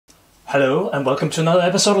Hello and welcome to another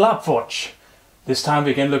episode of LarpForge. This time we're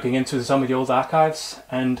again looking into some of the old archives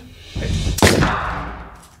and...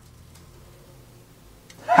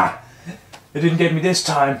 Ha! It didn't get me this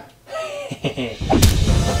time.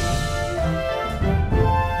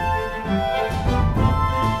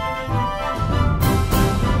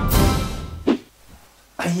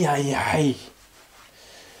 Ay.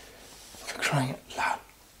 For crying out loud.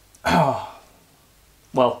 Oh.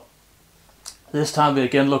 Well. This time we're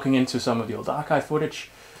again looking into some of the old archive footage,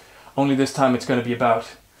 only this time it's going to be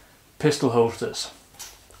about pistol holsters.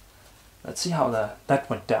 Let's see how that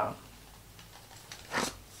went down.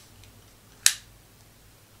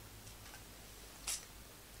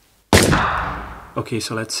 Okay,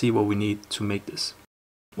 so let's see what we need to make this.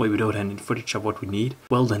 Wait, we don't have any footage of what we need?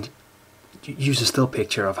 Well then, use a still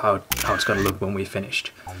picture of how it's going to look when we're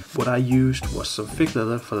finished. What I used was some fig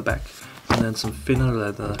leather for the back, and then some thinner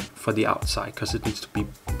leather for the outside, because it needs to be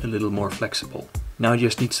a little more flexible. Now you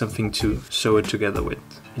just need something to sew it together with.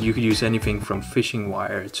 You could use anything from fishing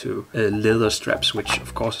wire to leather straps, which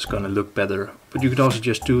of course is going to look better. But you could also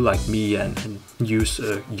just do like me and use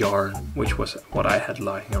yarn, which was what I had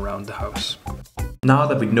lying around the house. Now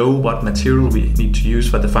that we know what material we need to use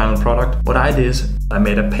for the final product, what I did is I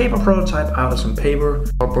made a paper prototype out of some paper,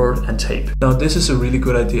 cardboard and tape. Now this is a really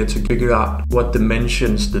good idea to figure out what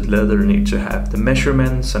dimensions the leather need to have, the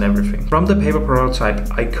measurements and everything. From the paper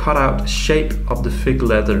prototype I cut out the shape of the fig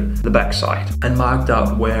leather, the backside, and marked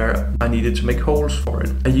out where I needed to make holes for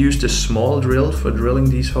it. I used a small drill for drilling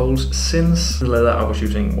these holes since the leather I was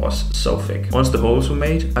using was so thick. Once the holes were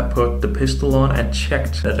made, I put the pistol on and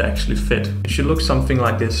checked that it actually fit. It should look something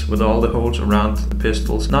like this with all the holes around the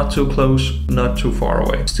pistols. Not too close, not too far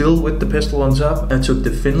away. Still with the pistol on top, I took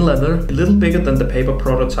the thin leather, a little bigger than the paper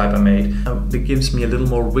prototype I made. It gives me a little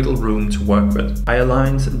more wiggle room to work with. I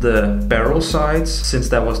aligned the barrel sides, since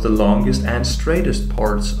that was the longest and straightest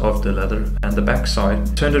parts of the leather, and the back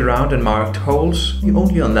side. Turned it around and marked holes,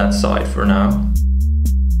 only on that side for now.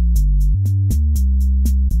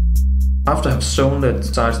 After I've sewn the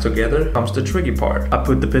sides together comes the tricky part. I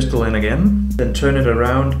put the pistol in again, then turn it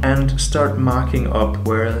around and start marking up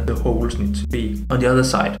where the holes need to be on the other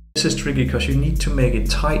side. This is tricky because you need to make it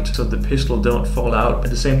tight so the pistol don't fall out,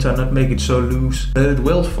 at the same time not make it so loose that it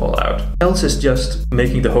will fall out. Else is just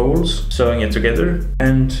making the holes, sewing it together,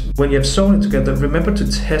 and when you have sewn it together, remember to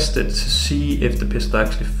test it to see if the pistol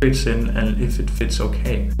actually fits in and if it fits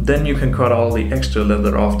okay. Then you can cut all the extra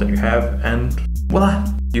leather off that you have and voila!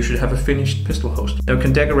 You should have a finished pistol holster. Now you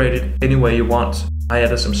can decorate it any way you want. I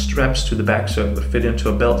added some straps to the back so it would fit into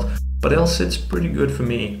a belt, but else it's pretty good for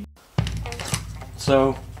me.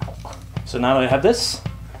 So now that I have this,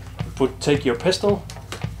 take your pistol,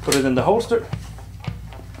 put it in the holster,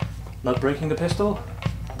 not breaking the pistol.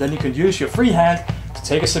 Then you can use your free hand to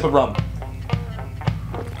take a sip of rum.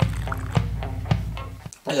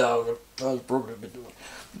 Yeah, I was broken a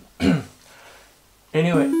bit.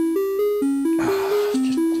 Anyway.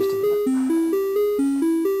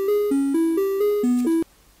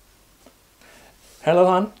 Hello,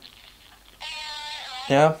 hon.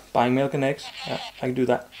 Yeah, buying milk and eggs. Yeah, I can do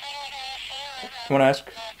that. You want to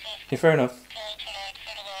ask? Yeah, fair enough.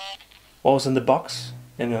 What was in the box?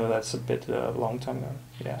 You know, that's a bit long time ago.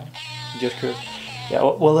 Yeah, just curious. Yeah,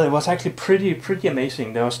 well, it was actually pretty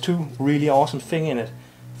amazing. There was two really awesome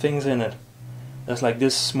things in it. There's like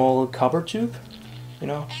this small copper tube, you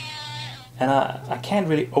know, and I can't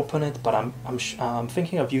really open it, but I'm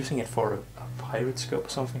thinking of using it for a pirate scope or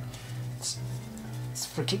something. It's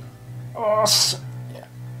freaking awesome. Yeah.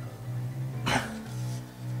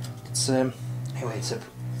 It's anyway, it's a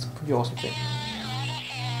pretty awesome thing.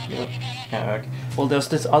 You know? Yeah, okay. Well, there's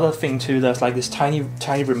this other thing too. There's like this tiny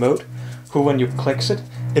remote who, when you clicks it,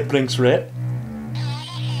 it blinks red.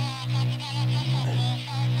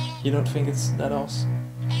 You don't think it's that awesome?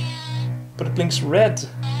 But it blinks red.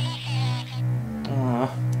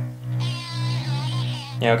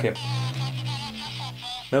 Yeah, okay.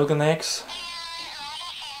 Milk and eggs.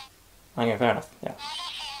 Okay, fair enough,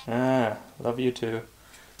 yeah. Love you too.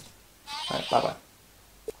 Alright, bye-bye.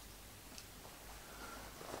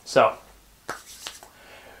 So,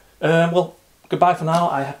 well, goodbye for now.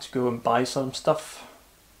 I have to go and buy some stuff.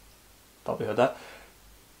 Probably heard that.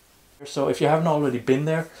 So if you haven't already been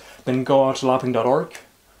there, then go out to larping.org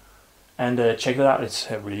and check it out.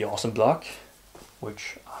 It's a really awesome blog,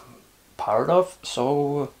 which I'm part of,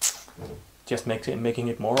 so just making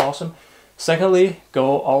it more awesome. Secondly,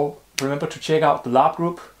 remember to check out the LARP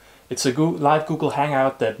group. It's a live Google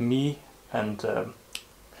Hangout that me and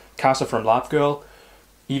Casa from LARP Girl,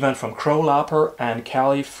 Ivan from Crow LARPer, and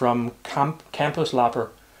Callie from Campus LARPer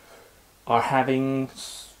are having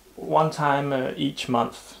one time each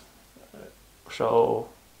month. So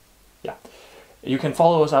yeah, you can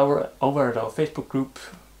follow us over at our Facebook group,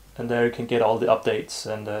 and there you can get all the updates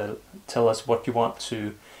and tell us what you want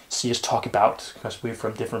to see us talk about, because we're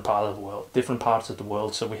from different parts of the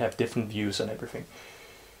world, so we have different views and everything.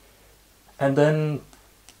 And then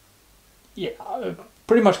yeah,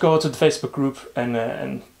 pretty much go to the Facebook group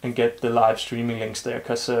and get the live streaming links there,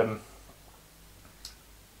 because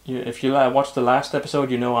if you watched the last episode,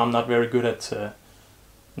 you know I'm not very good at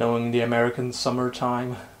knowing the American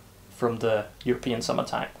summertime from the European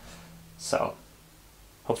summertime. So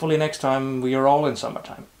hopefully next time we are all in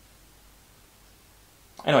summertime.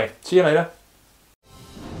 Anyway, see you later.